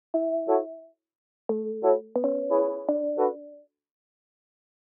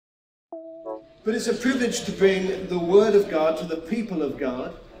But it's a privilege to bring the Word of God to the people of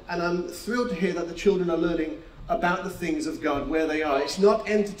God, and I'm thrilled to hear that the children are learning about the things of God where they are. It's not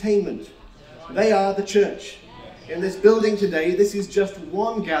entertainment. They are the church. In this building today, this is just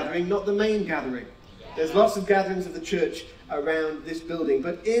one gathering, not the main gathering. There's lots of gatherings of the church around this building,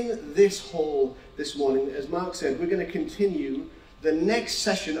 but in this hall this morning, as Mark said, we're going to continue the next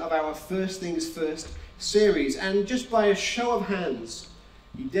session of our First Things First series. And just by a show of hands,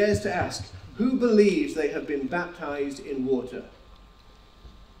 he dares to ask, who believes they have been baptized in water?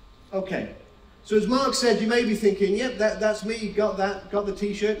 Okay. So as Mark said, you may be thinking, yep, that's me, got the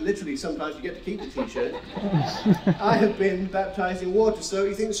t-shirt. Literally, sometimes you get to keep the t-shirt. I have been baptized in water. So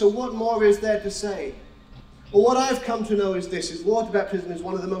you think, so what more is there to say? Well, what I've come to know is this, is water baptism is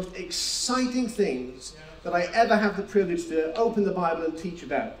one of the most exciting things that I ever have the privilege to open the Bible and teach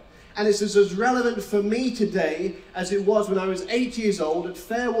about. And it's as relevant for me today as it was when I was 8 years old at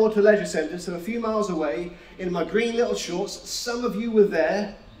Fairwater Leisure Centre, so a few miles away, in my green little shorts. Some of you were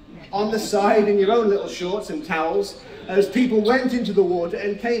there, on the side in your own little shorts and towels, as people went into the water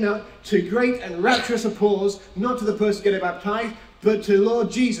and came out to great and rapturous applause, not to the person getting baptized, but to Lord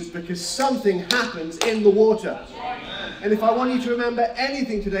Jesus, because something happens in the water. And if I want you to remember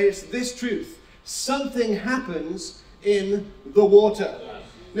anything today, it's this truth. Something happens in the water.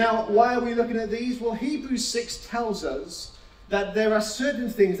 Now, why are we looking at these? Well, Hebrews 6 tells us that there are certain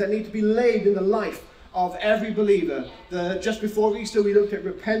things that need to be laid in the life of every believer. Just before Easter, we looked at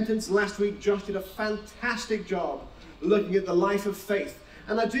repentance. Last week, Josh did a fantastic job looking at the life of faith.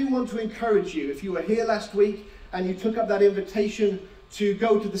 And I do want to encourage you, if you were here last week and you took up that invitation to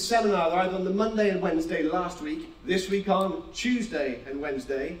go to the seminar either on the Monday and Wednesday last week, this week on Tuesday and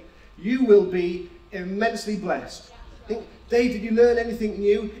Wednesday, you will be immensely blessed. Dave, did you learn anything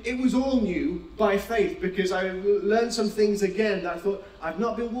new? It was all new by faith, because I learned some things again that I thought, I've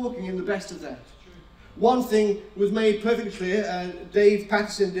not been walking in the best of that. One thing was made perfectly clear. Dave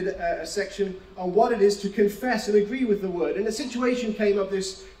Patterson did a section on what it is to confess and agree with the word. And a situation came up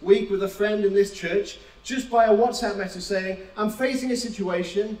this week with a friend in this church, just by a WhatsApp message saying, I'm facing a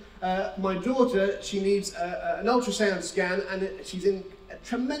situation. My daughter, she needs an ultrasound scan, and she's in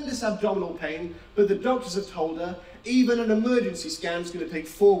tremendous abdominal pain, but the doctors have told her even an emergency scan is going to take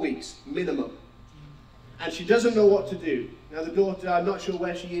 4 weeks minimum. And she doesn't know what to do. Now the daughter, I'm not sure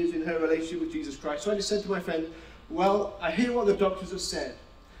where she is in her relationship with Jesus Christ. So I just said to my friend, well, I hear what the doctors have said,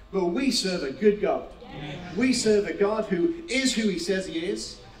 but we serve a good God. We serve a God who is who he says he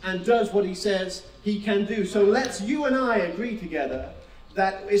is and does what he says he can do. So let's, you and I, agree together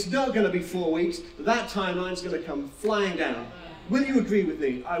that it's not going to be 4 weeks. That timeline's going to come flying down. Will you agree with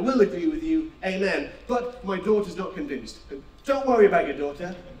me? I will agree with you. Amen. But my daughter's not convinced. Don't worry about your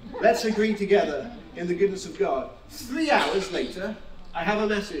daughter. Let's agree together in the goodness of God. 3 hours later, I have a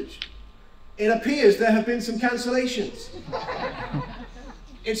message. It appears there have been some cancellations.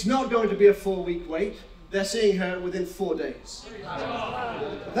 It's not going to be a 4-week wait. They're seeing her within 4 days.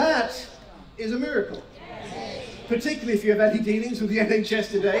 That is a miracle. Particularly if you have any dealings with the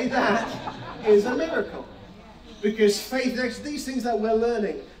NHS today, that is a miracle. Because faith, these things that we're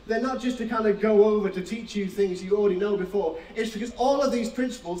learning, they're not just to kind of go over to teach you things you already know before. It's because all of these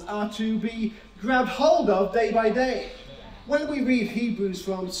principles are to be grabbed hold of day by day. When we read Hebrews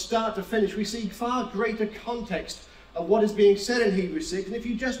from start to finish, we see far greater context of what is being said in Hebrews 6. And if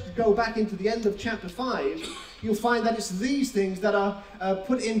you just go back into the end of chapter 5, you'll find that it's these things that are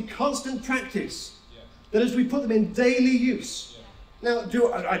put in constant practice. That as we put them in daily use. Now,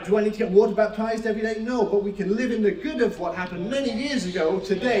 do I need to get water baptized every day? No, but we can live in the good of what happened many years ago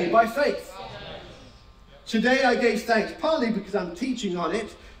today by faith. Today I gave thanks, partly because I'm teaching on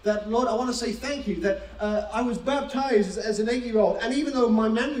it, that, Lord, I want to say thank you, that I was baptized as an 8-year-old, and even though my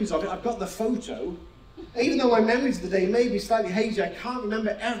memories of it, I've got the photo, even though my memories of the day may be slightly hazy, I can't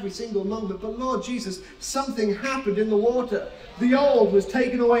remember every single moment, but Lord Jesus, something happened in the water. The old was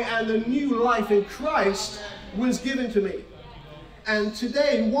taken away, and the new life in Christ was given to me. And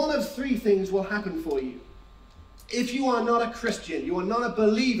today, one of 3 things will happen for you. If you are not a Christian, you are not a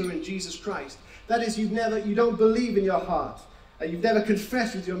believer in Jesus Christ, that is, you don't believe in your heart, you've never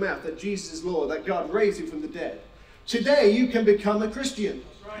confessed with your mouth that Jesus is Lord, that God raised him from the dead. Today, you can become a Christian,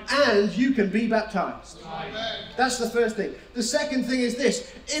 and you can be baptized. That's the first thing. The second thing is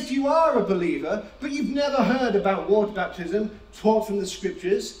this. If you are a believer, but you've never heard about water baptism taught from the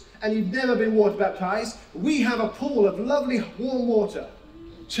scriptures, and you've never been water baptized, we have a pool of lovely warm water.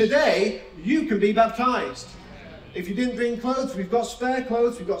 Today, you can be baptized. If you didn't bring clothes, we've got spare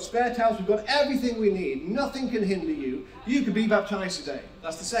clothes, we've got spare towels, we've got everything we need. Nothing can hinder you. You can be baptized today.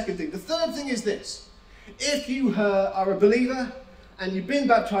 That's the second thing. The third thing is this. If you are a believer and you've been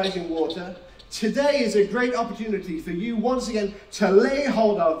baptized in water, Today is a great opportunity for you once again to lay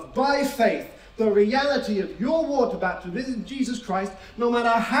hold of, by faith, the reality of your water baptism in Jesus Christ, no matter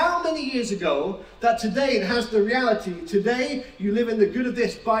how many years ago, that today it has the reality. Today you live in the good of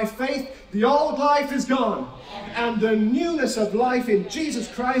this. By faith, the old life is gone, and the newness of life in Jesus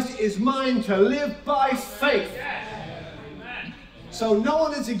Christ is mine to live by faith. So no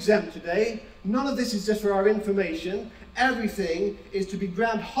one is exempt today. None of this is just for our information. Everything is to be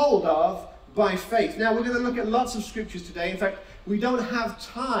grabbed hold of by faith. Now we're going to look at lots of scriptures today. In fact, we don't have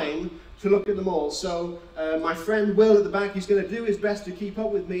time to look at them all. So my friend Will at the back, he's going to do his best to keep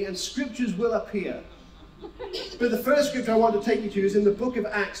up with me, and scriptures will appear. But the first scripture I want to take you to is in the book of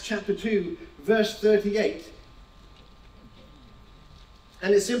Acts chapter 2, verse 38.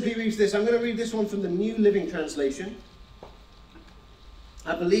 And it simply reads this. I'm going to read this one from the New Living Translation.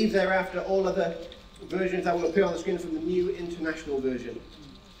 I believe thereafter all other versions that will appear on the screen from the New International Version.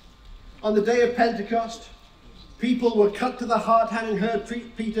 On the day of Pentecost, people were cut to the heart having heard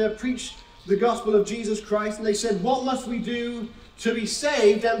Peter preach the gospel of Jesus Christ, and they said, "What must we do to be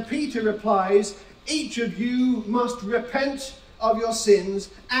saved?" And Peter replies, "Each of you must repent of your sins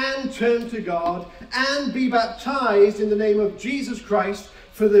and turn to God and be baptized in the name of Jesus Christ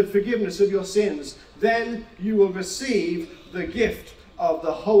for the forgiveness of your sins. Then you will receive the gift of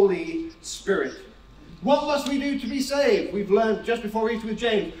the Holy Spirit." What must we do to be saved? We've learned just before Easter with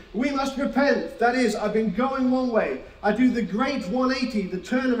James. We must repent. That is, I've been going one way. I do the great 180, the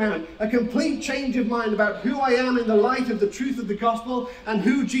turnaround, a complete change of mind about who I am in the light of the truth of the gospel and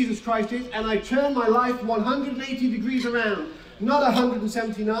who Jesus Christ is, and I turn my life 180 degrees around. Not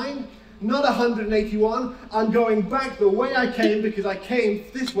 179, not 181. I'm going back the way I came because I came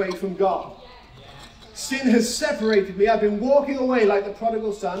this way from God. Sin has separated me. I've been walking away like the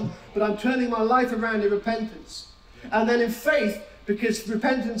prodigal son, but I'm turning my life around in repentance. And then in faith, because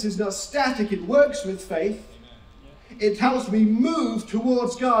repentance is not static, it works with faith. It helps me move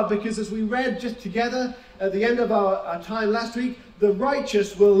towards God, because as we read just together at the end of our time last week, the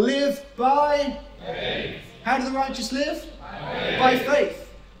righteous will live by faith. How do the righteous live? By faith.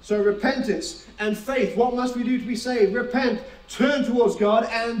 So repentance and faith. What must we do to be saved? Repent, turn towards God,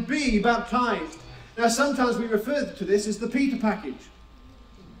 and be baptized. Now, sometimes we refer to this as the Peter package,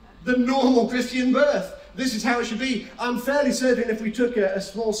 the normal Christian birth. This is how it should be. I'm fairly certain if we took a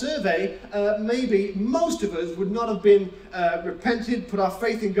small survey, maybe most of us would not have been repented, put our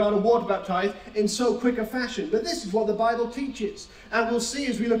faith in God and water baptized in so quick a fashion. But this is what the Bible teaches. And we'll see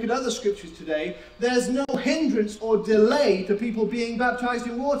as we look at other scriptures today, there's no hindrance or delay to people being baptized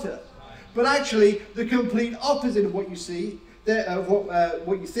in water. But actually, the complete opposite of what you see,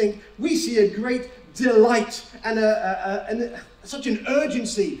 what you think, we see a great delight and such an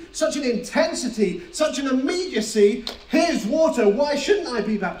urgency, such an intensity, such an immediacy. Here's water, why shouldn't I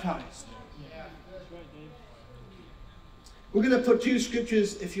be baptized? We're going to put two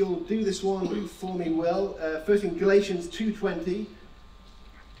scriptures, if you'll do this one for me, Will. First in Galatians 2:20.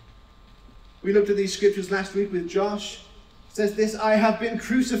 We looked at these scriptures last week with Josh. It says this: "I have been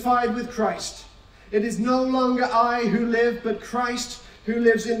crucified with Christ. It is no longer I who live, but Christ who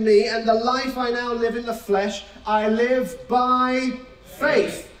lives in me. And the life I now live in the flesh, I live by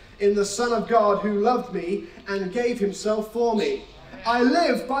faith in the Son of God who loved me and gave himself for me." I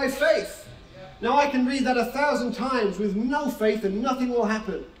live by faith. Now I can read that 1,000 times with no faith and nothing will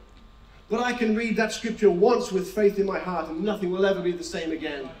happen. But I can read that scripture once with faith in my heart and nothing will ever be the same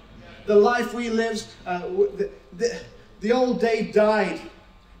again. The life we live, the old Dave died.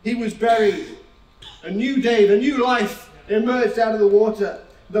 He was buried. A new Dave, a new life emerged out of the water.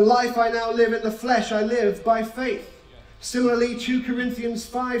 The life I now live in the flesh, I live by faith. Similarly, 2 Corinthians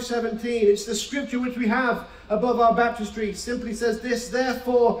 5:17, it's the scripture which we have above our baptistry, simply says this: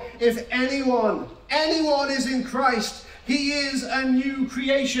 "Therefore, if anyone is in Christ, he is a new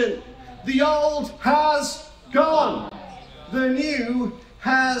creation. The old has gone. The new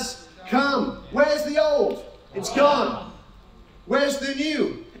has come." Where's the old? It's gone. Where's the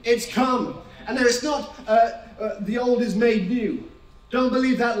new? It's come. And there it's not the old is made new. Don't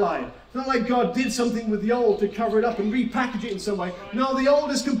believe that lie. It's not like God did something with the old to cover it up and repackage it in some way. No, the old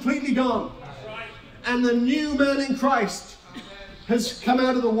is completely gone. And the new man in Christ has come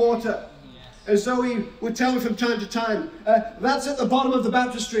out of the water. As Zoe would tell me from time to time, that's at the bottom of the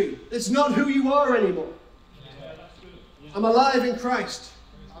baptistry. It's not who you are anymore. I'm alive in Christ.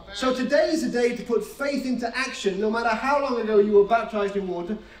 So today is a day to put faith into action, no matter how long ago you were baptized in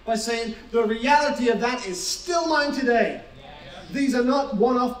water, by saying the reality of that is still mine today. These are not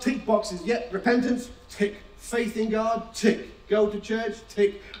one-off tick boxes. Yet repentance, tick. Faith in God, tick. go to church,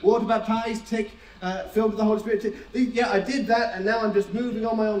 tick. Water baptized, tick. Filled with the Holy Spirit, tick. Yeah, I did that, and now I'm just moving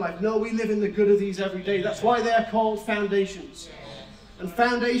on my own life. No, we live in the good of these every day. That's why they're called foundations. And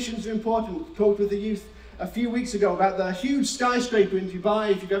foundations are important. I talked with the youth a few weeks ago about the huge skyscraper in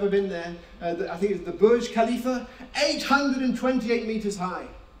Dubai, if you've ever been there. I think it's the Burj Khalifa, 828 meters high.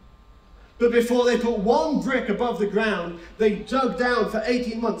 But before they put one brick above the ground, they dug down for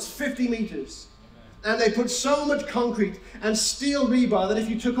 18 months, 50 meters. And they put so much concrete and steel rebar that if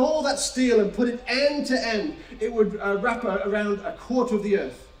you took all that steel and put it end to end, it would wrap around a quarter of the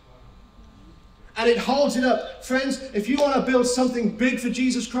earth. And it holds it up. Friends, if you want to build something big for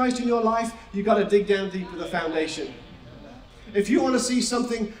Jesus Christ in your life, you've got to dig down deep with the foundation. If you want to see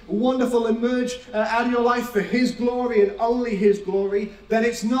something wonderful emerge out of your life for His glory and only His glory, then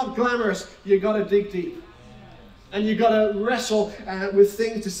it's not glamorous. You've got to dig deep. And you've got to wrestle with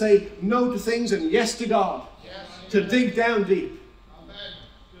things, to say no to things and yes to God. To dig down deep.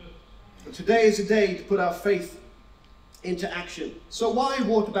 And today is a day to put our faith into action. So why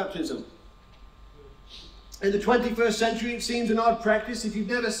water baptism? In the 21st century, it seems an odd practice. If you've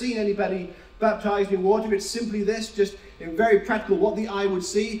never seen anybody baptized in water, it's simply this, just in very practical, what the eye would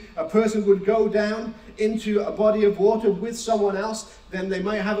see. A person would go down into a body of water with someone else, then they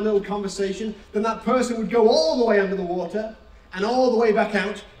might have a little conversation, then that person would go all the way under the water and all the way back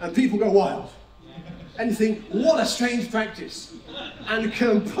out, and people go wild. And you think, what a strange practice. And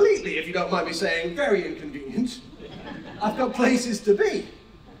completely, if you don't mind me saying, very inconvenient. I've got places to be.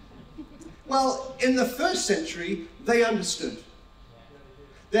 Well, in the first century, they understood.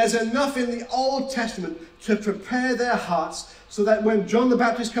 There's enough in the Old Testament to prepare their hearts so that when John the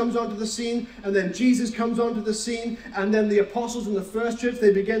Baptist comes onto the scene, and then Jesus comes onto the scene, and then the apostles in the first church,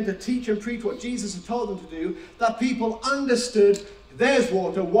 they begin to teach and preach what Jesus had told them to do, that people understood, there's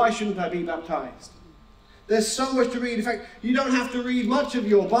water, why shouldn't I be baptized? There's so much to read. In fact, you don't have to read much of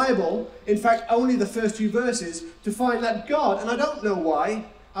your Bible, in fact, only the first 2 verses, to find that God, and I don't know why,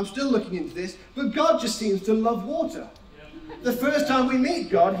 I'm still looking into this, but God just seems to love water. The first time we meet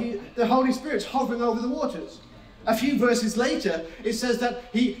God, the Holy Spirit's hovering over the waters. A few verses later, it says that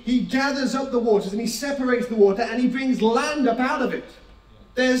he gathers up the waters and He separates the water and He brings land up out of it.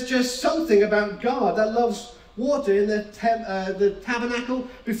 There's just something about God that loves water. In the tabernacle,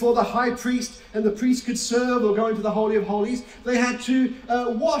 before the high priest and the priest could serve or go into the Holy of Holies, they had to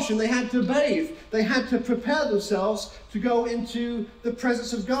wash and they had to bathe. They had to prepare themselves to go into the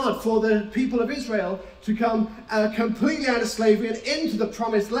presence of God. For the people of Israel to come completely out of slavery and into the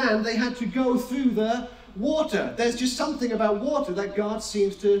promised land, they had to go through the water. There's just something about water that God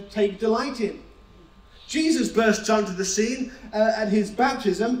seems to take delight in. Jesus bursts onto the scene at His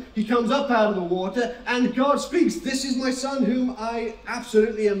baptism. He comes up out of the water and God speaks. This is my Son whom I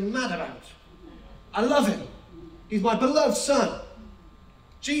absolutely am mad about. I love Him. He's my beloved Son.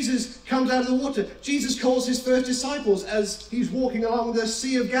 Jesus comes out of the water. Jesus calls His first disciples as He's walking along the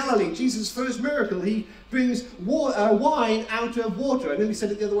Sea of Galilee. Jesus' first miracle, He brings wine out of water. I nearly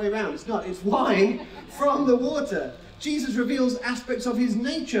said it the other way around. It's not. It's wine from the water. Jesus reveals aspects of His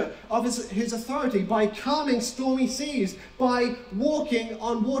nature, of his authority, by calming stormy seas, by walking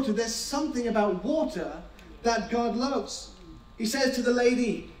on water. There's something about water that God loves. He says to the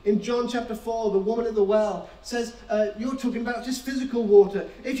lady in John chapter 4, the woman at the well, says, you're talking about just physical water.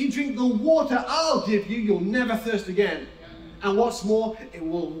 If you drink the water I'll give you, you'll never thirst again. And what's more, it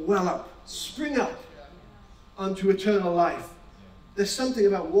will well up, spring up unto eternal life. There's something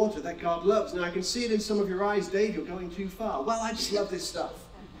about water that God loves. Now, I can see it in some of your eyes, Dave, you're going too far. Well, I just love this stuff.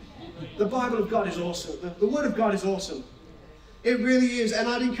 The Bible of God is awesome. The Word of God is awesome. It really is. And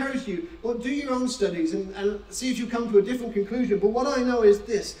I'd encourage you, well, do your own studies and see if you come to a different conclusion. But what I know is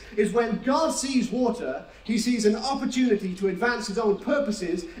this, is when God sees water, He sees an opportunity to advance His own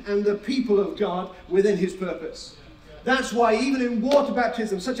purposes and the people of God within His purpose. That's why even in water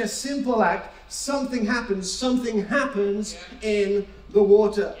baptism, such a simple act, something happens in the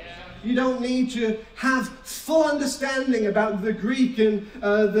water. You don't need to have full understanding about the Greek and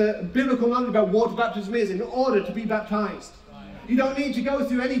the biblical knowledge about water baptism is in order to be baptized. You don't need to go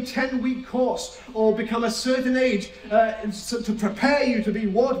through any 10-week course or become a certain age to prepare you to be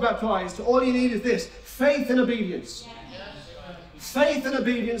water baptized. All you need is this, faith and obedience. Faith and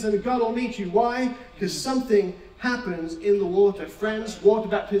obedience, and God will meet you. Why? Because something happens in the water. Friends, water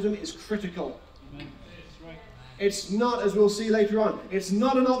baptism is critical. It's not, as we'll see later on, it's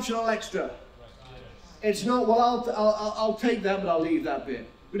not an optional extra. It's not, well, I'll take that, but I'll leave that bit.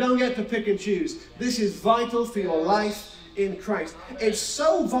 We don't get to pick and choose. This is vital for your life in Christ. It's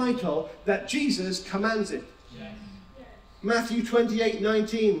so vital that Jesus commands it. Matthew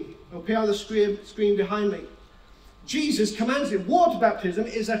 28:19. It'll appear on the screen behind me. Jesus commands it. Water baptism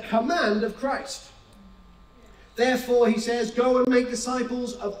is a command of Christ. Therefore, he says, go and make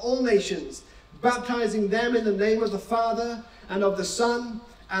disciples of all nations, baptizing them in the name of the Father and of the Son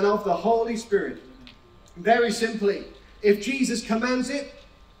and of the Holy Spirit. Very simply, if Jesus commands it,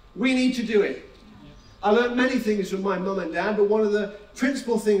 we need to do it. I learned many things from my mum and dad, but one of the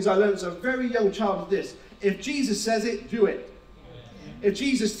principal things I learned as a very young child is this: if Jesus says it, do it. If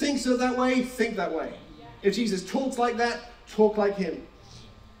Jesus thinks of that way, think that way. If Jesus talks like that, talk like him.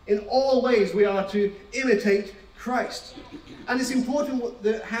 In all ways, we are to imitate Christ. And it's important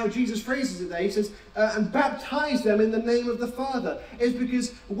how Jesus phrases it there. He says, and baptize them in the name of the Father. It's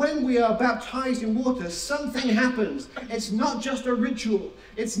because when we are baptized in water, something happens. It's not just a ritual.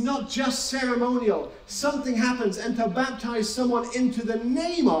 It's not just ceremonial. Something happens. And to baptize someone into the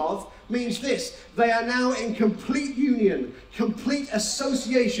name of means this: they are now in complete union, complete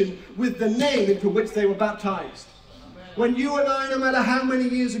association with the name into which they were baptized. When you and I, no matter how many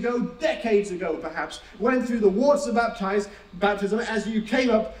years ago, decades ago perhaps, went through the waters of baptism, as you came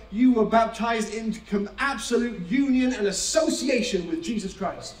up, you were baptized into absolute union and association with Jesus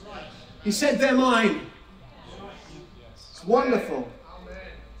Christ. He said, they're mine. It's wonderful.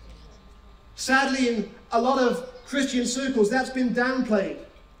 Sadly, in a lot of Christian circles, that's been downplayed.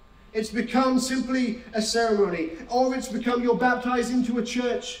 It's become simply a ceremony, or it's become you're baptized into a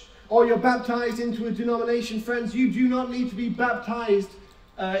church, or you're baptized into a denomination. Friends, you do not need to be baptized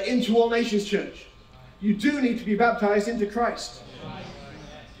into All Nations Church. You do need to be baptized into Christ.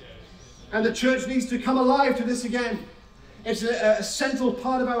 And the church needs to come alive to this again. It's a central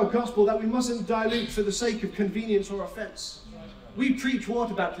part of our gospel that we mustn't dilute for the sake of convenience or offense. We preach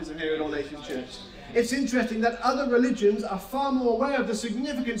water baptism here at All Nations Church. It's interesting that other religions are far more aware of the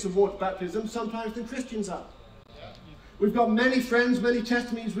significance of water baptism sometimes than Christians are. We've got many friends, many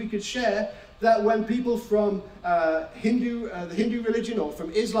testimonies we could share that when people from the Hindu religion or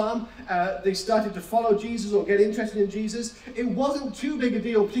from Islam, they started to follow Jesus or get interested in Jesus, it wasn't too big a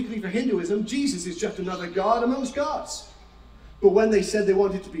deal, particularly for Hinduism. Jesus is just another god amongst gods. But when they said they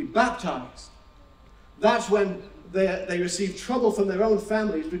wanted to be baptized, that's when they received trouble from their own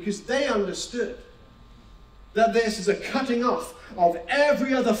families, because they understood that this is a cutting off of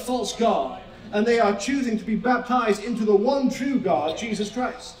every other false god, and they are choosing to be baptized into the one true God, Jesus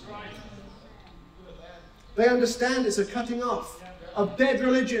Christ. They understand it's a cutting off of dead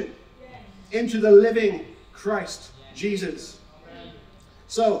religion into the living Christ, Jesus.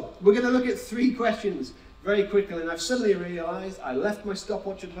 So, we're going to look at 3 questions very quickly, and I've suddenly realized I left my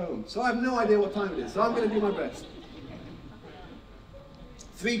stopwatch at home, so I have no idea what time it is, so I'm going to do my best.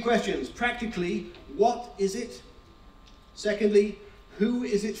 3 questions. Practically, what is it? Secondly, who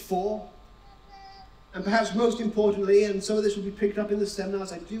is it for? And perhaps most importantly, and some of this will be picked up in the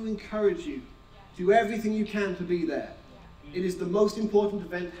seminars, I do encourage you, do everything you can to be there. It is the most important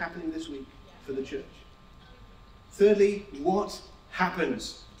event happening this week for the church. Thirdly, what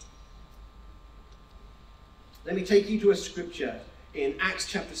happens? Let me take you to a scripture in Acts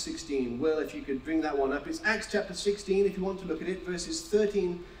chapter 16. Will, if you could bring that one up. It's Acts chapter 16, if you want to look at it, verses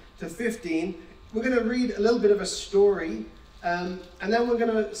 13 to 15. We're going to read a little bit of a story, and then we're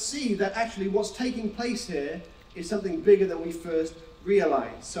going to see that actually what's taking place here is something bigger than we first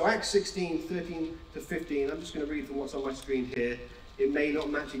realized. So Acts 16, 13 to 15. I'm just going to read from what's on my screen here. It may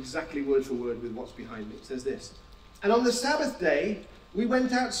not match exactly word for word with what's behind me. It says this: and on the Sabbath day, we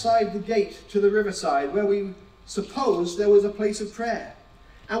went outside the gate to the riverside, where we supposed there was a place of prayer.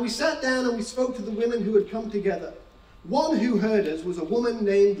 And we sat down and we spoke to the women who had come together. One who heard us was a woman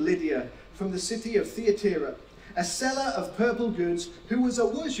named Lydia from the city of Thyatira, a seller of purple goods who was a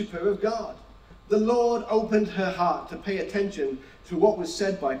worshipper of God. The Lord opened her heart to pay attention to what was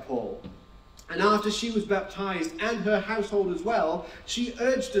said by Paul. And after she was baptized, and her household as well, she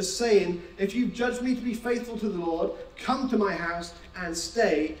urged us, saying, if you've judged me to be faithful to the Lord, come to my house and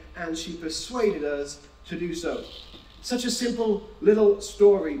stay. And she persuaded us to do so. Such a simple little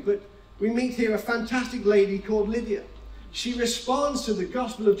story, but we meet here a fantastic lady called Lydia. She responds to the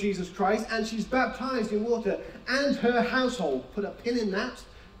gospel of Jesus Christ, and she's baptized in water, and her household. Put a pin in that.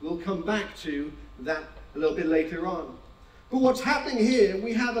 We'll come back to that a little bit later on. But what's happening here,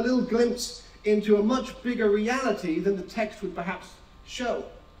 we have a little glimpse into a much bigger reality than the text would perhaps show.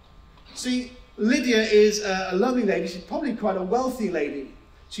 See, Lydia is a lovely lady. She's probably quite a wealthy lady.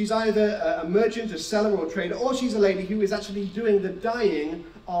 She's either a merchant, a seller, or a trader, or she's a lady who is actually doing the dyeing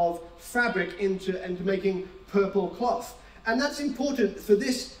of fabric into making purple cloth. And that's important for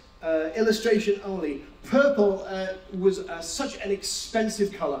this illustration only. Purple was such an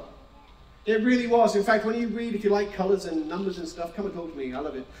expensive color. It really was. In fact, when you read, if you like colours and numbers and stuff, come and talk to me, I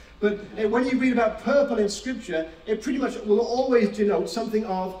love it. But when you read about purple in Scripture, it pretty much will always denote something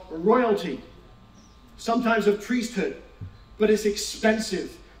of royalty, sometimes of priesthood, but it's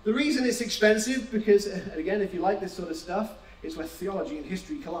expensive. The reason it's expensive, because, again, if you like this sort of stuff, it's where theology and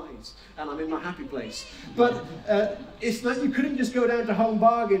history collides, and I'm in my happy place. But it's not, you couldn't just go down to Home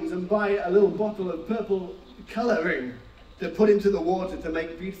Bargains and buy a little bottle of purple colouring to put into the water to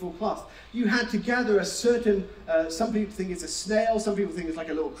make beautiful cloth. You had to gather a certain, some people think it's a snail, some people think it's like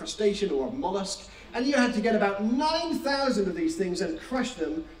a little crustacean or a mollusk, and you had to get about 9,000 of these things and crush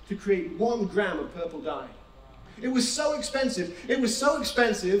them to create 1 gram of purple dye. It was so expensive. It was so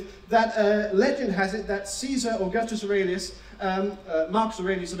expensive that legend has it that Caesar Augustus Aurelius, Marcus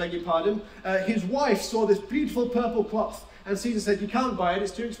Aurelius, I beg your pardon, his wife saw this beautiful purple cloth, and Caesar said, "You can't buy it,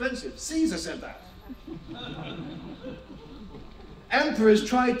 it's too expensive." Caesar said that. Emperors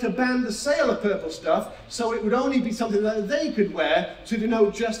tried to ban the sale of purple stuff, so it would only be something that they could wear to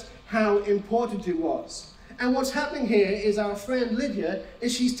denote just how important it was. And what's happening here is our friend Lydia,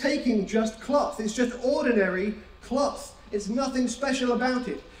 is she's taking just cloth. It's just ordinary cloth. It's nothing special about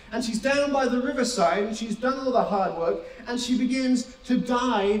it. And she's down by the riverside, and she's done all the hard work, and she begins to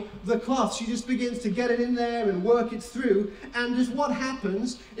dye the cloth. She just begins to get it in there and work it through, and just what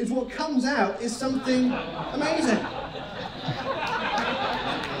happens is what comes out is something amazing.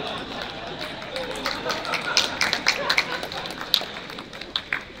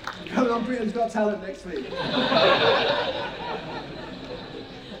 Coming on Britain's Got Talent next week.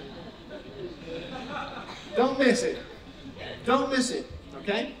 Don't miss it. Don't miss it,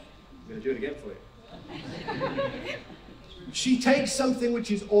 okay? I'm going to do it again for you. She takes something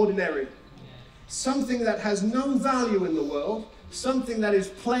which is ordinary, something that has no value in the world, something that is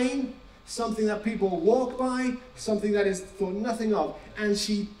plain, something that people walk by, something that is thought nothing of, and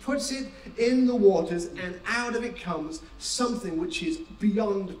she puts it in the waters, and out of it comes something which is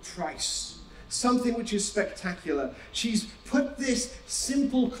beyond price, something which is spectacular. She's put this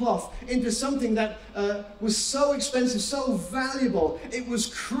simple cloth into something that was so expensive, so valuable, it was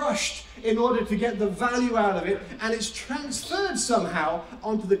crushed in order to get the value out of it, and it's transferred somehow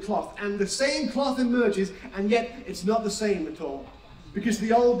onto the cloth, and the same cloth emerges, and yet it's not the same at all. Because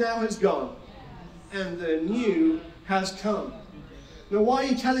the old now has gone, and the new has come. Now, why are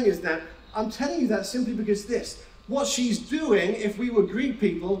you telling us that? I'm telling you that simply because this. What she's doing, if we were Greek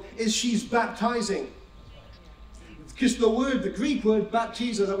people, is she's baptizing. Because the Greek word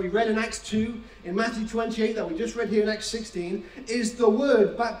baptizo that we read in Acts 2, in Matthew 28, that we just read here in Acts 16, is the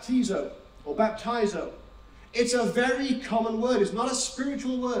word baptizo, or baptizo. It's a very common word. It's not a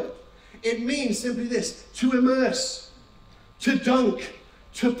spiritual word. It means simply this: to immerse, to dunk,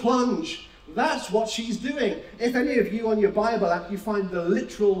 to plunge. That's what she's doing. If any of you on your Bible app, you find the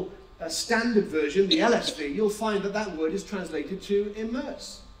literal standard version, the LSV, you'll find that that word is translated to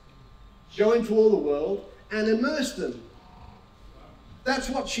immerse. Go into all the world and immerse them. That's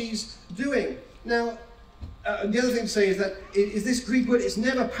what she's doing. Now, the other thing to say is that is this Greek word, it's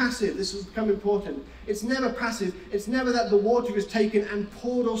never passive. This has become important. It's never passive. It's never that the water is taken and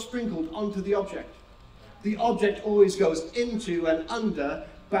poured or sprinkled onto the object. The object always goes into and under,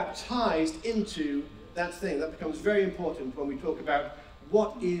 baptized into that thing. That becomes very important when we talk about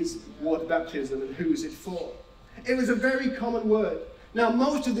what is water baptism and who is it for. It was a very common word. Now,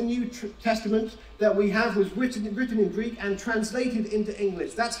 most of the New Testament that we have was written in Greek and translated into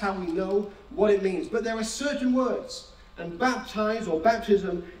English. That's how we know what it means. But there are certain words, and baptize or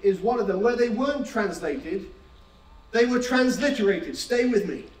baptism is one of them. Where they weren't translated, they were transliterated. Stay with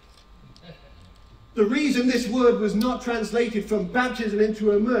me. The reason this word was not translated from baptism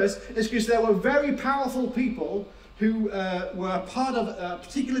into immerse is because there were very powerful people who were a part of a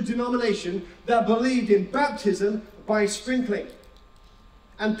particular denomination that believed in baptism by sprinkling.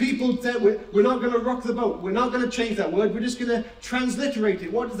 And people said, we're not going to rock the boat. We're not going to change that word. We're just going to transliterate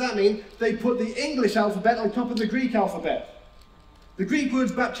it. What does that mean? They put the English alphabet on top of the Greek alphabet. The Greek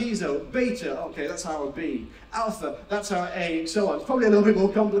words baptizo, beta, okay, that's our B. Alpha, that's our A, and so on. It's probably a little bit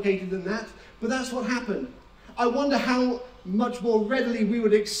more complicated than that, but that's what happened. I wonder how much more readily we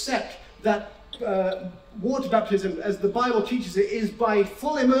would accept that water baptism, as the Bible teaches it, is by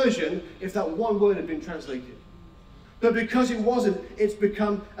full immersion if that one word had been translated. But because it wasn't, it's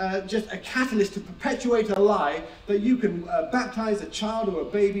become just a catalyst to perpetuate a lie that you can baptize a child or a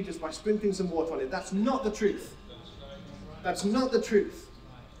baby just by sprinkling some water on it. That's not the truth. That's not the truth.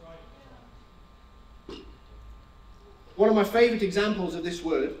 One of my favorite examples of this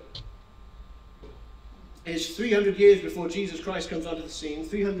word is 300 years before Jesus Christ comes onto the scene,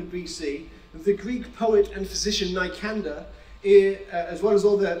 300 BC. The Greek poet and physician Nicander, as well as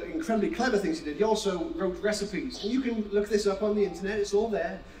all the incredibly clever things he did, he also wrote recipes. And you can look this up on the internet, it's all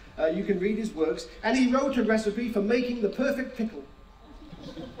there. You can read his works. And he wrote a recipe for making the perfect pickle.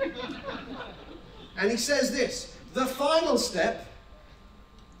 And he says this: the final step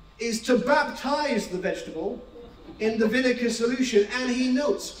is to baptize the vegetable in the vinegar solution. And he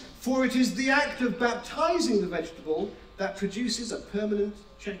notes, for it is the act of baptizing the vegetable that produces a permanent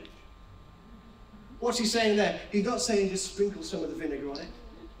change. What's he saying there? He's not saying just sprinkle some of the vinegar on it.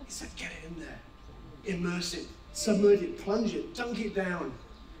 He said get it in there. Immerse it, submerge it, plunge it, dunk it down.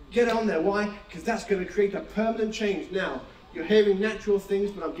 Get on there. Why? Because that's going to create a permanent change. Now, you're hearing natural things,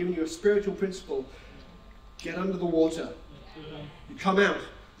 but I'm giving you a spiritual principle. Get under the water. You come out.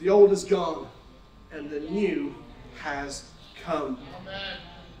 The old is gone, and the new has come.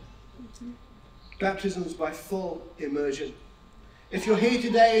 Baptisms by full immersion. If you're here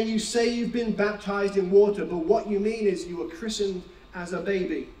today and you say you've been baptized in water, but what you mean is you were christened as a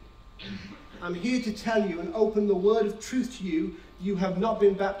baby, I'm here to tell you and open the word of truth to you. You have not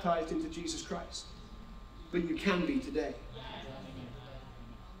been baptized into Jesus Christ, but you can be today.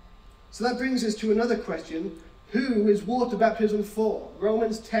 So that brings us to another question. Who is water baptism for?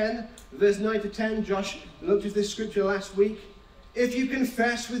 Romans 10, verse 9 to 10. Josh looked at this scripture last week. If you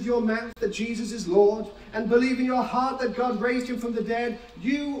confess with your mouth that Jesus is Lord and believe in your heart that God raised him from the dead,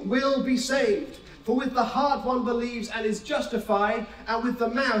 you will be saved. For with the heart one believes and is justified, and with the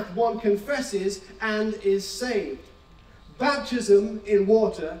mouth one confesses and is saved. Baptism in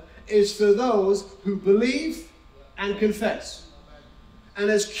water is for those who believe and confess. And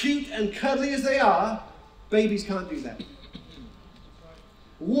as cute and cuddly as they are, babies can't do that.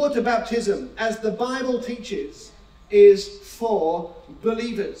 Water baptism, as the Bible teaches, is for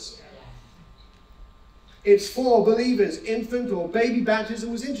believers. It's for believers. Infant or baby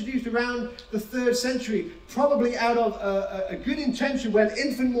baptism was introduced around the 3rd century, probably out of a good intention when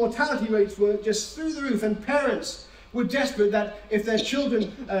infant mortality rates were just through the roof, and parents were desperate that if their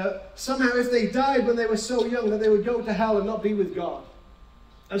children, somehow if they died when they were so young, that they would go to hell and not be with God.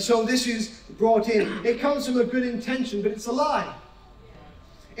 And so this is brought in. It comes from a good intention, but it's a lie.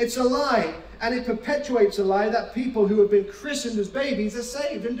 It's a lie, and it perpetuates a lie that people who have been christened as babies are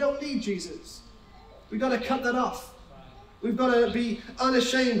saved and don't need Jesus. We've got to cut that off. We've got to be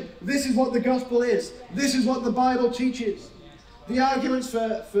unashamed. This is what the gospel is. This is what the Bible teaches. The arguments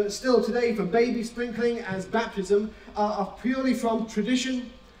for still today for baby sprinkling as baptism are purely from tradition,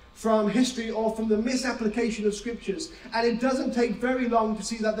 from history, or from the misapplication of scriptures. And it doesn't take very long to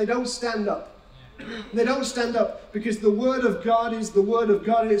see that they don't stand up. They don't stand up because the Word of God is the Word of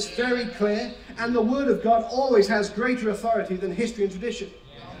God, and it's very clear. And the Word of God always has greater authority than history and tradition.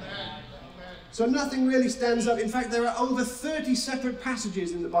 So nothing really stands up. In fact, there are over 30 separate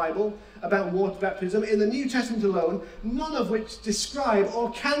passages in the Bible about water baptism, in the New Testament alone, none of which describe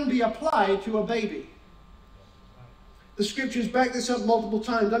or can be applied to a baby. The scriptures back this up multiple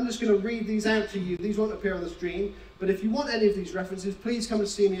times. I'm just going to read these out to you. These won't appear on the screen, but if you want any of these references, please come and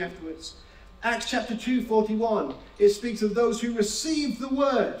see me afterwards. Acts chapter 2:41, it speaks of those who received the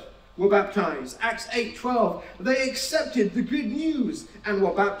word were baptized. Acts 8:12, they accepted the good news and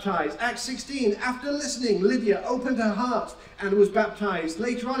were baptized. Acts 16, after listening, Lydia opened her heart and was baptized.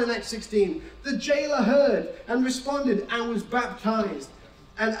 Later on in Acts 16, the jailer heard and responded and was baptized.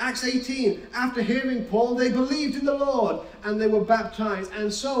 And Acts 18, after hearing Paul, they believed in the Lord and they were baptized,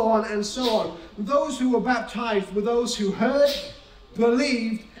 and so on and so on. Those who were baptized were those who heard,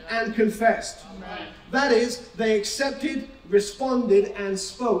 believed, and confessed. That is, they accepted, responded, and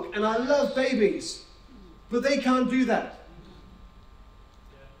spoke. And I love babies, but they can't do that.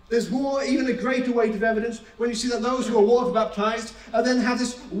 There's more, even a greater weight of evidence when you see that those who are water baptized then have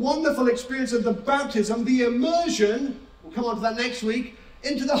this wonderful experience of the baptism, the immersion, we'll come on to that next week,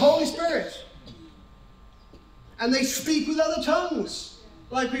 into the Holy Spirit. And they speak with other tongues,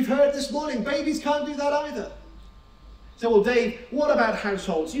 like we've heard this morning. Babies can't do that either. So, well, Dave, what about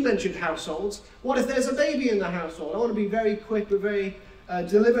households? You mentioned households. What if there's a baby in the household? I want to be very quick but very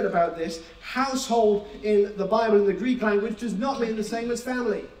deliberate about this. Household in the Bible, in the Greek language, does not mean the same as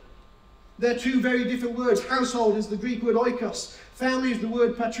family. They're two very different words. Household is the Greek word oikos. Family is the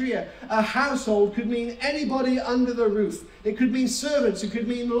word patria. A household could mean anybody under the roof. It could mean servants. It could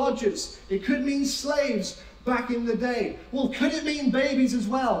mean lodgers. It could mean slaves back in the day. Well, could it mean babies as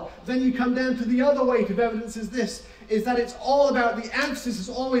well? Then you come down to the other weight of evidence is this, is that it's all about, the emphasis is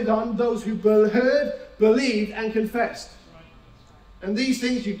always on those who heard, believed, and confessed. And these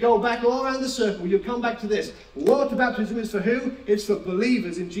things, you go back all around the circle, you'll come back to this. Water baptism is for who? It's for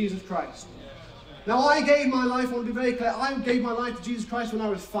believers in Jesus Christ. Now, I gave my life, I want to be very clear, I gave my life to Jesus Christ when I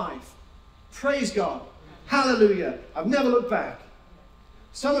was 5. Praise God. Hallelujah. I've never looked back.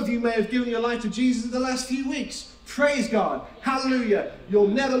 Some of you may have given your life to Jesus in the last few weeks. Praise God. Hallelujah. You'll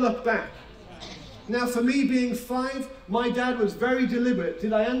never look back. Now, for me being 5, my dad was very deliberate.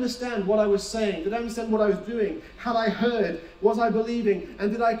 Did I understand what I was saying? Did I understand what I was doing? Had I heard? Was I believing?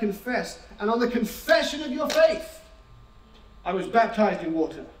 And did I confess? And on the confession of your faith, I was baptized in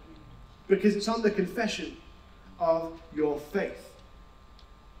water. Because it's on the confession of your faith.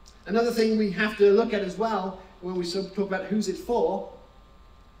 Another thing we have to look at as well, when we talk about who's it for,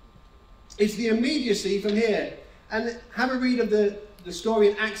 is the immediacy from here. And have a read of the story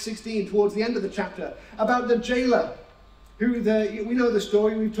in Acts 16, towards the end of the chapter, about the jailer. We know the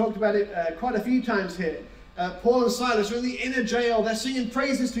story, we've talked about it quite a few times here. Paul and Silas are in the inner jail, they're singing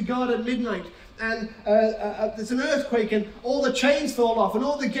praises to God at midnight. And there's an earthquake and all the chains fall off and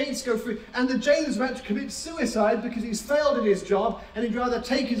all the gates go through. And the jailer's about to commit suicide because he's failed at his job and he'd rather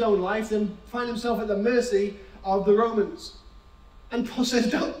take his own life than find himself at the mercy of the Romans. And Paul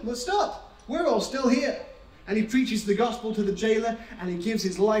says, well, stop. We're all still here. And he preaches the gospel to the jailer and he gives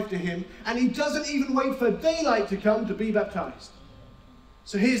his life to him. And he doesn't even wait for daylight to come to be baptized.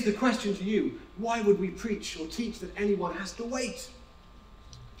 So here's the question to you. Why would we preach or teach that anyone has to wait?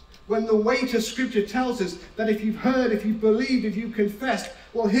 When the weight of Scripture tells us that if you've heard, if you've believed, if you've confessed,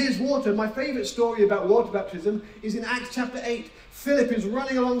 well, here's water. My favorite story about water baptism is in Acts chapter 8. Philip is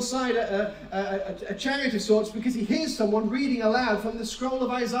running alongside a chariot of sorts because he hears someone reading aloud from the scroll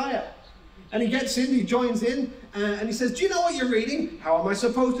of Isaiah. And he gets in, he joins in, and he says, do you know what you're reading? How am I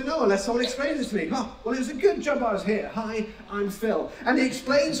supposed to know unless someone explains it to me? Oh, well, it was a good job I was here. Hi, I'm Phil. And he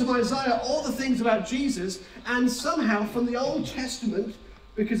explains from Isaiah all the things about Jesus, and somehow from the Old Testament,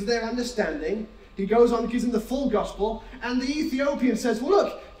 because of their understanding, he goes on, gives them the full gospel, and the Ethiopian says, well,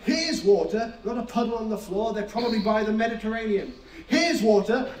 look, here's water, not a puddle on the floor, they're probably by the Mediterranean. Here's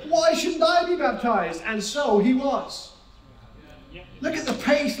water, why shouldn't I be baptized? And so he was. Look at the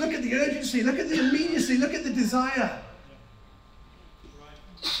pace, look at the urgency, look at the immediacy, look at the desire.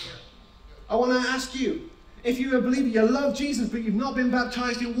 I want to ask you, if you're a believer, you love Jesus, but you've not been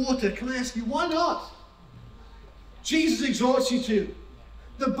baptized in water, can I ask you, why not? Jesus exhorts you to.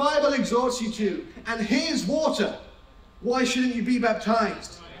 The Bible exhorts you to. And here's water. Why shouldn't you be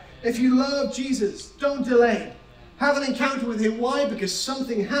baptized? If you love Jesus, don't delay. Have an encounter with him. Why? Because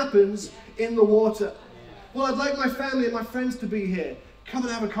something happens in the water. Well, I'd like my family and my friends to be here. Come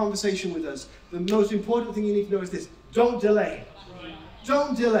and have a conversation with us. The most important thing you need to know is this. Don't delay.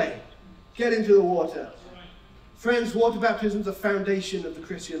 Don't delay. Get into the water. Friends, water baptism is the foundation of the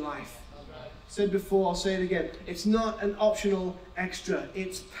Christian life. Said before, I'll say it again. It's not an optional extra.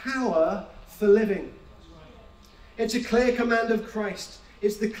 It's power for living. It's a clear command of Christ.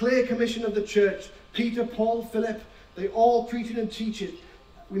 It's the clear commission of the church. Peter, Paul, Philip, they all preach it and teach it.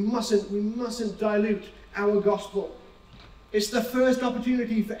 We mustn't dilute our gospel. It's the first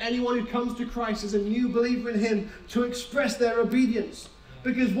opportunity for anyone who comes to Christ as a new believer in him to express their obedience.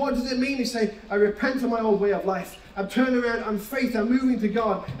 Because what does it mean to say, I repent of my old way of life, I've turned around, I'm faith, I'm moving to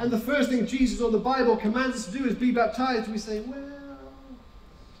God, and the first thing Jesus or the Bible commands us to do is be baptized. We say, well,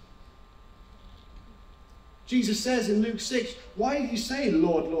 Jesus says in Luke 6, why do you say,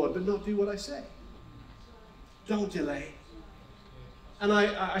 Lord, Lord, but not do what I say? Don't delay. And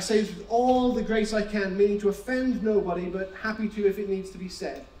I say this with all the grace I can, meaning to offend nobody, but happy to if it needs to be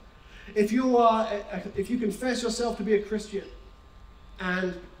said. If you confess yourself to be a Christian,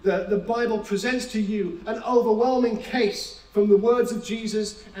 and the Bible presents to you an overwhelming case from the words of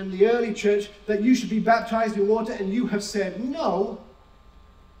Jesus and the early church that you should be baptized in water, and you have said no,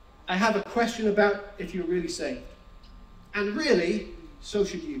 I have a question about if you're really saved. And really, so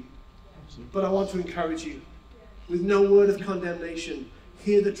should you. But I want to encourage you, with no word of condemnation,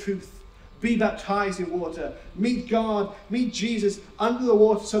 hear the truth. Be baptized in water. Meet God, meet Jesus under the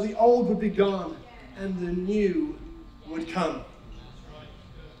water so the old would be gone and the new would come.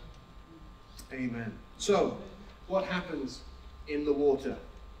 Amen. So, what happens in the water?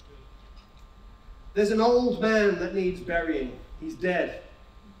 There's an old man that needs burying. He's dead.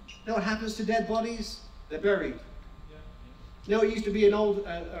 You know what happens to dead bodies? They're buried. You know, it used to be an old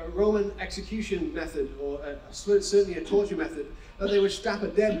Roman execution method, or certainly a torture method, that they would strap a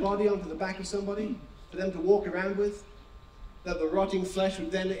dead body onto the back of somebody for them to walk around with, that the rotting flesh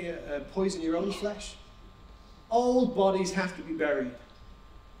would then poison your own flesh. Old bodies have to be buried.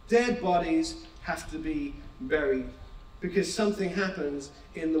 Dead bodies have to be buried because something happens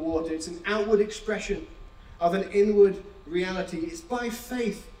in the water. It's an outward expression of an inward reality. It's by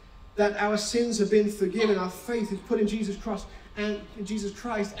faith that our sins have been forgiven. Our faith is put in Jesus Christ,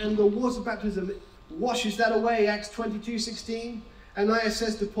 and the water baptism washes that away. Acts 22:16. Ananias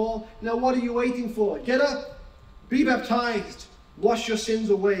says to Paul, now what are you waiting for? Get up, be baptized, wash your sins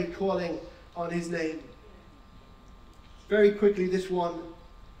away, calling on his name. Very quickly, this one.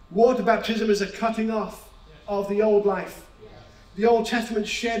 Water baptism is a cutting off of the old life. The Old Testament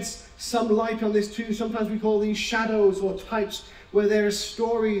sheds some light on this too. Sometimes we call these shadows or types, where there are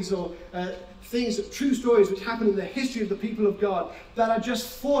stories or things, true stories which happen in the history of the people of God that are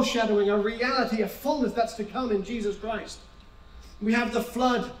just foreshadowing a reality, a fullness that's to come in Jesus Christ. We have the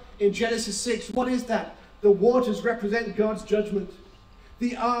flood in Genesis 6. What is that? The waters represent God's judgment.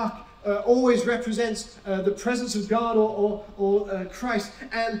 The ark always represents the presence of God or Christ.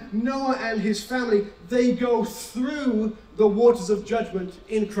 And Noah and his family, they go through the waters of judgment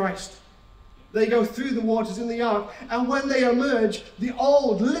in Christ. They go through the waters in the ark. And when they emerge, the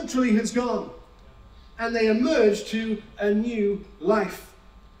old literally has gone. And they emerge to a new life.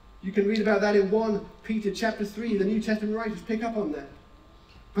 You can read about that in 1 Peter chapter 3. The New Testament writers pick up on that.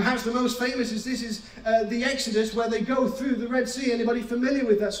 Perhaps the most famous is the Exodus, where they go through the Red Sea. Anybody familiar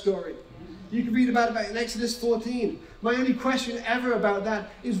with that story? You can read about it in Exodus 14. My only question ever about that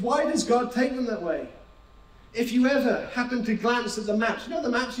is, why does God take them that way? If you ever happen to glance at the maps, you know the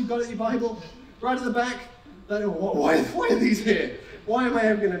maps you've got in your Bible? Right at the back? Why are these here? Why am I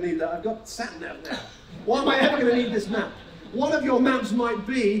ever going to need that? I've got sat-nav now. Why am I ever going to need this map? One of your maps might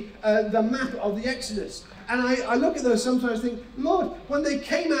be the map of the Exodus. And I look at those sometimes and think, Lord, when they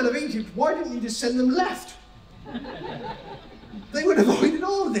came out of Egypt, why didn't you just send them left? They would have avoided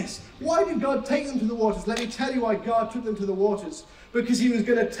all of this. Why did God take them to the waters? Let me tell you why God took them to the waters. Because he was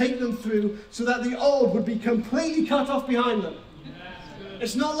going to take them through so that the old would be completely cut off behind them.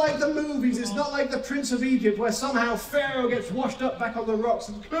 It's not like the movies. It's not like the Prince of Egypt, where somehow Pharaoh gets washed up back on the rocks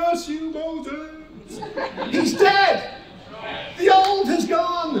and, curse you, Moses. He's dead. The old has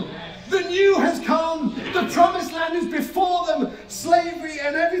gone. The new has come. The promised land is before them. Slavery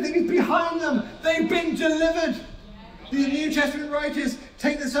and everything is behind them. They've been delivered. The New Testament writers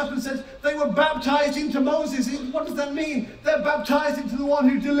take this up and says they were baptized into Moses. What does that mean? They're baptized into the one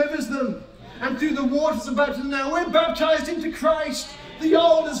who delivers them. And through the waters of baptism now, we're baptized into Christ. The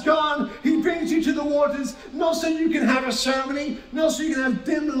old is gone. He brings you to the waters, not so you can have a ceremony, not so you can have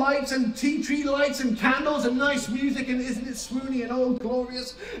dim lights and tea tree lights and candles and nice music and isn't it swoony and all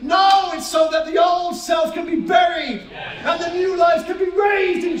glorious? No, it's so that the old self can be buried and the new life can be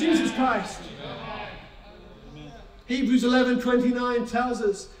raised in Jesus Christ. Hebrews 11:29 tells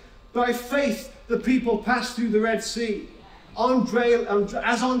us, by faith the people passed through the Red Sea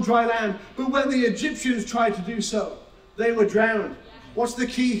as on dry land, but when the Egyptians tried to do so, they were drowned. What's the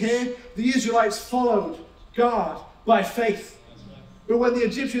key here? The Israelites followed God by faith. But when the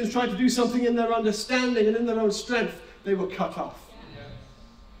Egyptians tried to do something in their understanding and in their own strength, they were cut off.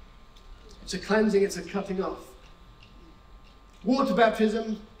 It's a cleansing, it's a cutting off. Water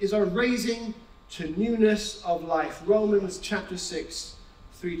baptism is a raising to newness of life. Romans chapter 6,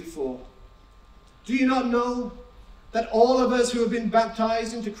 3-4. Do you not know that all of us who have been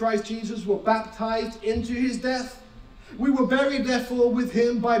baptized into Christ Jesus were baptized into his death? We were buried, therefore, with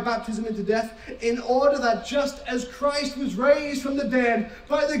him by baptism into death, in order that just as Christ was raised from the dead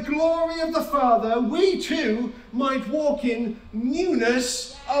by the glory of the Father, we too might walk in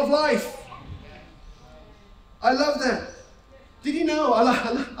newness of life. I love that. Did you know? I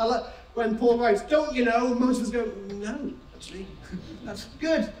love when Paul writes, don't you know? Most of us go, no, actually. That's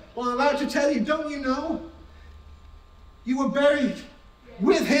good. Well, I'm about to tell you, don't you know? You were buried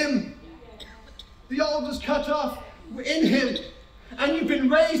with him. The old was cut off. In him, and you've been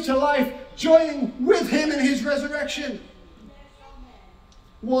raised to life, joining with him in his resurrection.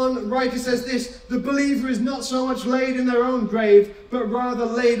 One writer says this: the believer is not so much laid in their own grave, but rather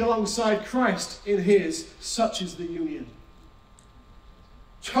laid alongside Christ in his. Such is the union.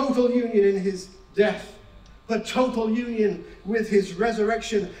 Total union in his death, but total union with his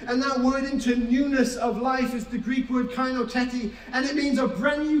resurrection. And that word into newness of life is the Greek word kainoteti, and it means a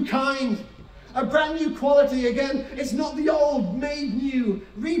brand new kind. A brand new quality. Again, it's not the old made new,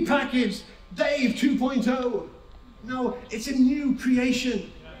 repackaged Dave 2.0. No, it's a new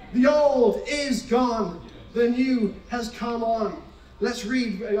creation. The old is gone. The new has come on. Let's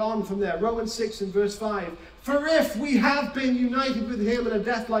read on from there. Romans 6 and verse 5. For if we have been united with him in a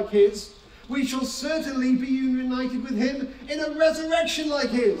death like his, we shall certainly be united with him in a resurrection like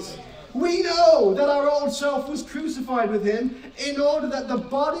his. We know that our old self was crucified with him in order that the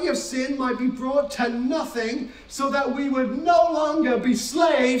body of sin might be brought to nothing, so that we would no longer be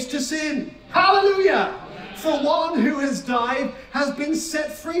slaves to sin. Hallelujah! For one who has died has been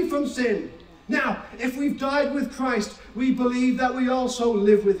set free from sin. Now, if we've died with Christ, we believe that we also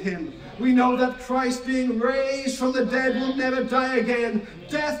live with him. We know that Christ, being raised from the dead, will never die again.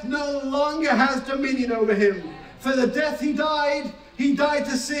 Death no longer has dominion over him. For the death he died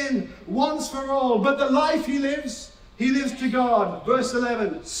to sin once for all. But the life he lives to God. Verse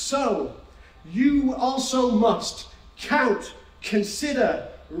 11, so you also must count, consider,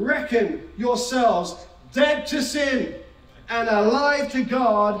 reckon yourselves dead to sin and alive to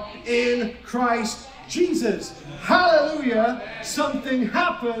God in Christ Jesus. Hallelujah. Something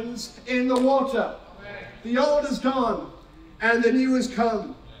happens in the water. The old is gone and the new has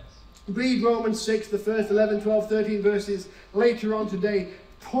come. Read Romans 6, the first 11, 12, 13 verses later on today.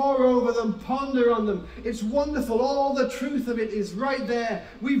 Pore over them, ponder on them. It's wonderful. All the truth of it is right there.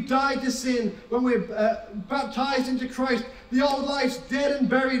 We've died to sin when we're baptized into Christ. The old life's dead and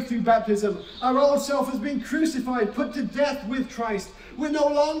buried through baptism. Our old self has been crucified, put to death with Christ. We're no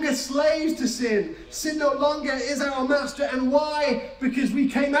longer slaves to sin. Sin no longer is our master. And why? Because we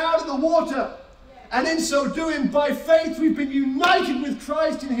came out of the water. And in so doing, by faith, we've been united with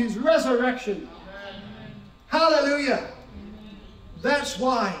Christ in his resurrection. Hallelujah. That's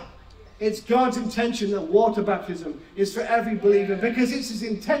why it's God's intention that water baptism is for every believer, because it's his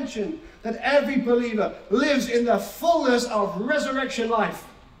intention that every believer lives in the fullness of resurrection life.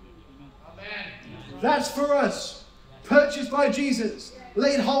 That's for us. Purchased by Jesus.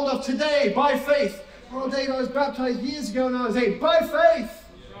 Laid hold of today by faith. Oh, Dave, I was baptized years ago and I was saved by faith.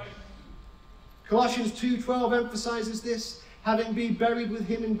 Colossians 2:12 emphasizes this. Having been buried with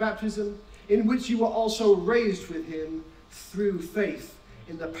him in baptism, in which you were also raised with him through faith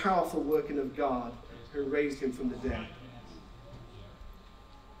in the powerful working of God who raised him from the dead.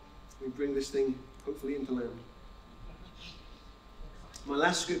 We bring this thing hopefully into land. My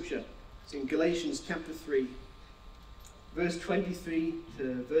last scripture is in Galatians chapter 3, verse 23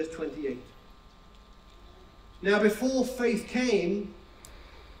 to verse 28. Now before faith came,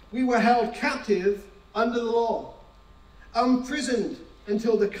 we were held captive under the law, imprisoned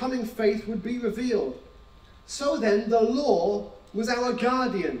until the coming faith would be revealed. So then the law was our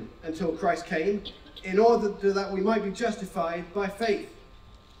guardian until Christ came, in order that we might be justified by faith.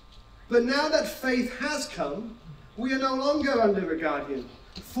 But now that faith has come, we are no longer under a guardian.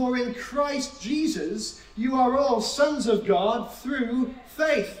 For in Christ Jesus, you are all sons of God through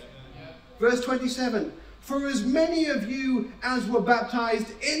faith. Verse 27, for as many of you as were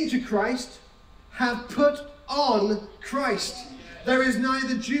baptized into Christ have put on Christ. There is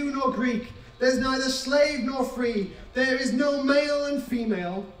neither Jew nor Greek. There's neither slave nor free. There is no male and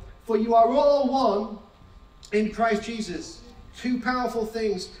female, for you are all one in Christ Jesus. Two powerful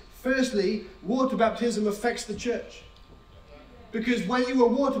things. Firstly, water baptism affects the church. Because when you were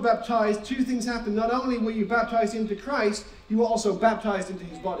water baptized, two things happened. Not only were you baptized into Christ, you were also baptized into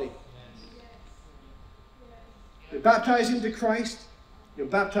his body. You're baptized into Christ, you're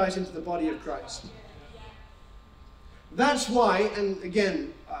baptized into the body of Christ. That's why, and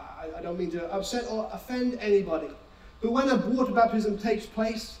again, I don't mean to upset or offend anybody, but when a water baptism takes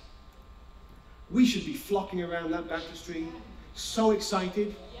place, we should be flocking around that baptistry, so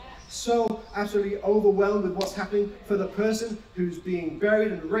excited, so absolutely overwhelmed with what's happening for the person who's being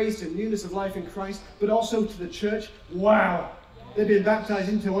buried and raised in newness of life in Christ, but also to the church. Wow, they've been baptized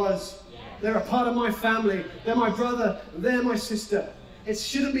into us. They're a part of my family. They're my brother. They're my sister. It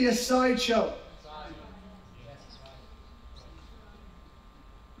shouldn't be a sideshow.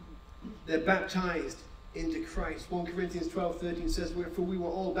 They're baptized into Christ. 1 Corinthians 12:13 says, for we were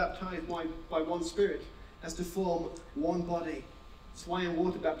all baptized by one Spirit, as to form one body. That's why in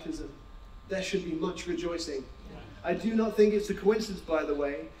water baptism, there should be much rejoicing. I do not think it's a coincidence, by the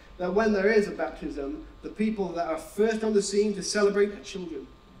way, that when there is a baptism, the people that are first on the scene to celebrate are children.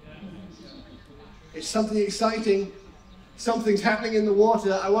 It's something exciting. Something's happening in the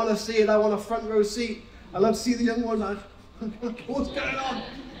water. I want to see it. I want a front row seat. I love to see the young ones. What's going on?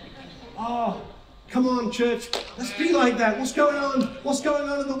 Oh, come on, church. Let's be like that. What's going on? What's going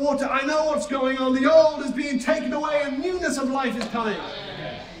on in the water? I know what's going on. The old is being taken away and newness of life is coming.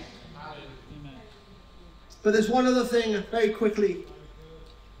 But there's one other thing, very quickly.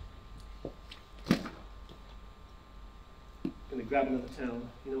 I'm going to grab another towel.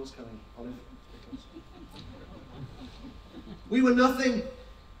 You know what's coming, Olive? We were nothing,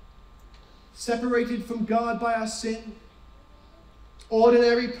 separated from God by our sin,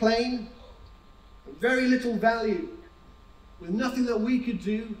 ordinary, plain, very little value, with nothing that we could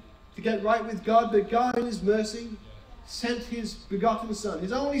do to get right with God, but God in his mercy sent his begotten Son,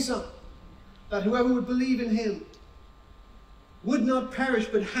 his only Son, that whoever would believe in him would not perish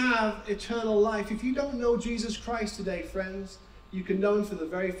but have eternal life. If you don't know Jesus Christ today, friends, you can know him for the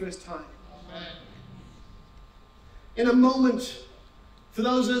very first time. In a moment, for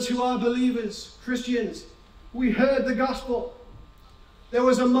those of us who are believers, Christians, we heard the gospel. There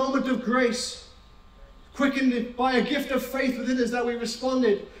was a moment of grace, quickened by a gift of faith within us that we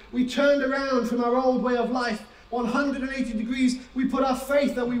responded. We turned around from our old way of life, 180 degrees. We put our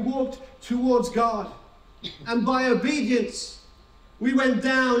faith and we walked towards God. And by obedience, we went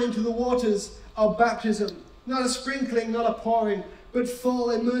down into the waters of baptism. Not a sprinkling, not a pouring, but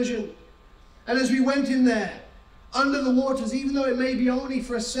full immersion. And as we went in there, under the waters, even though it may be only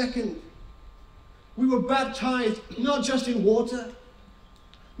for a second, we were baptized not just in water,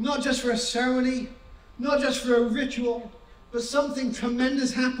 not just for a ceremony, not just for a ritual, but something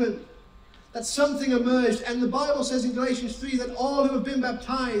tremendous happened. That something emerged. And the Bible says in Galatians 3 that all who have been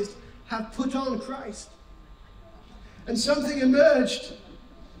baptized have put on Christ. And something emerged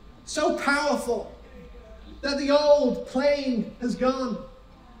so powerful that the old plain has gone.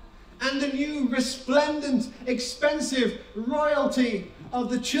 And the new resplendent, expensive royalty of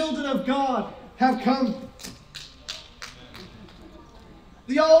the children of God have come.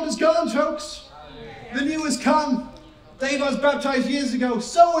 The old is gone, folks. The new has come. Dave was baptized years ago.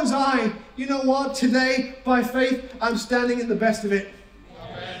 So was I. You know what? Today, by faith, I'm standing in the best of it.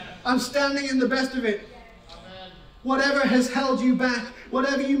 Amen. I'm standing in the best of it. Amen. Whatever has held you back,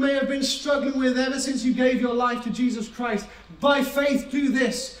 whatever you may have been struggling with ever since you gave your life to Jesus Christ, by faith do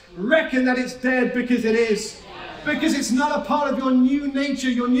this. Reckon that it's dead, because it is. Because it's not a part of your new nature,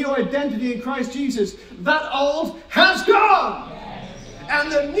 your new identity in Christ Jesus. That old has gone.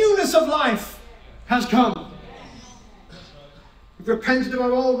 And the newness of life has come. I've repented of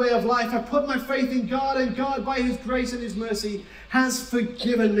our old way of life. I put my faith in God, and God, by His grace and His mercy, has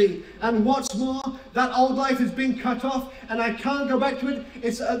forgiven me. And what's more, that old life has been cut off, and I can't go back to it.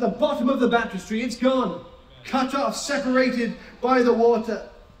 It's at the bottom of the baptistry. It's gone. Cut off, separated by the water.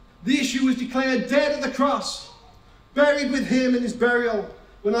 The issue was declared dead at the cross, buried with Him in His burial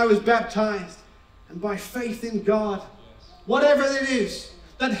when I was baptized. And by faith in God, whatever it is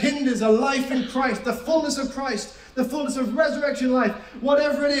that hinders a life in Christ, the fullness of Christ, the fullness of resurrection life,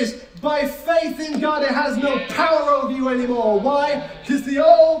 whatever it is, by faith in God, it has no power over you anymore. Why? Because the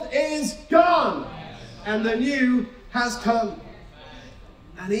old is gone and the new has come.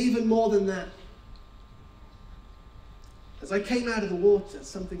 And even more than that, as I came out of the water,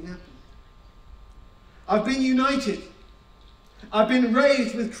 something happened. I've been united. I've been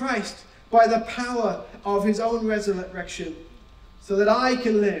raised with Christ by the power of His own resurrection, so that I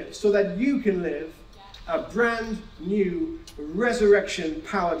can live, so that you can live a brand new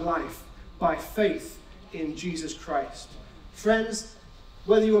resurrection-powered life by faith in Jesus Christ. Friends,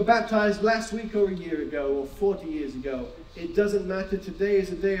 whether you were baptized last week or a year ago or 40 years ago, it doesn't matter. Today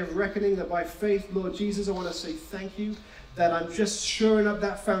is a day of reckoning that by faith, Lord Jesus, I want to say thank you that I'm just shoring up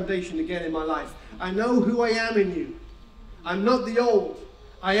that foundation again in my life. I know who I am in you. I'm not the old.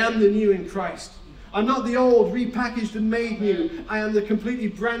 I am the new in Christ. I'm not the old repackaged and made new. I am the completely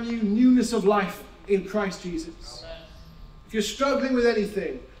brand new newness of life in Christ Jesus. If you're struggling with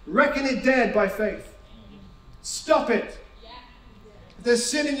anything, reckon it dead by faith. Stop it. If there's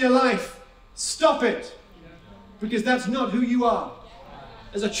sin in your life, stop it. Because that's not who you are.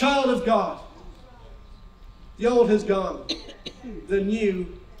 As a child of God, the old has gone. The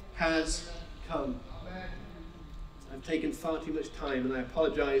new has come. I've taken far too much time, and I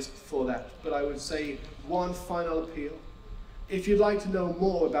apologize for that. But I would say one final appeal. If you'd like to know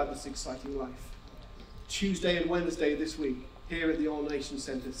more about this exciting life, Tuesday and Wednesday this week, here at the All Nations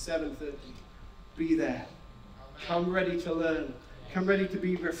Centre, 7:30. Be there. Come ready to learn. Come ready to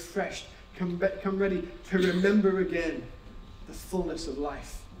be refreshed. Come ready to remember again the fullness of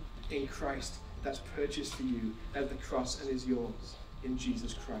life in Christ that's purchased for you at the cross and is yours in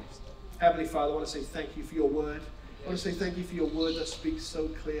Jesus Christ. Heavenly Father, I want to say thank you for your word. I want to say thank you for your word that speaks so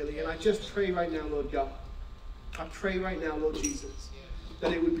clearly. And I just pray right now, Lord God, I pray right now, Lord Jesus,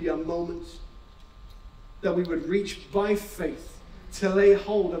 that it would be a moment that we would reach by faith to lay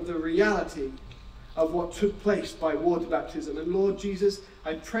hold of the reality of what took place by water baptism. And Lord Jesus,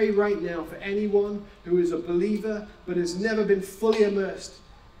 I pray right now for anyone who is a believer but has never been fully immersed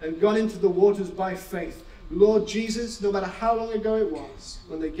and gone into the waters by faith. Lord Jesus, no matter how long ago it was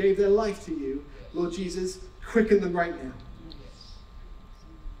when they gave their life to you, Lord Jesus, quicken them right now.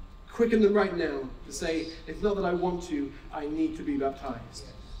 Quicken them right now to say, it's not that I want to, I need to be baptized.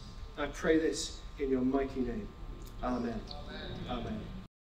 I pray this in your mighty name. Amen. Amen. Amen.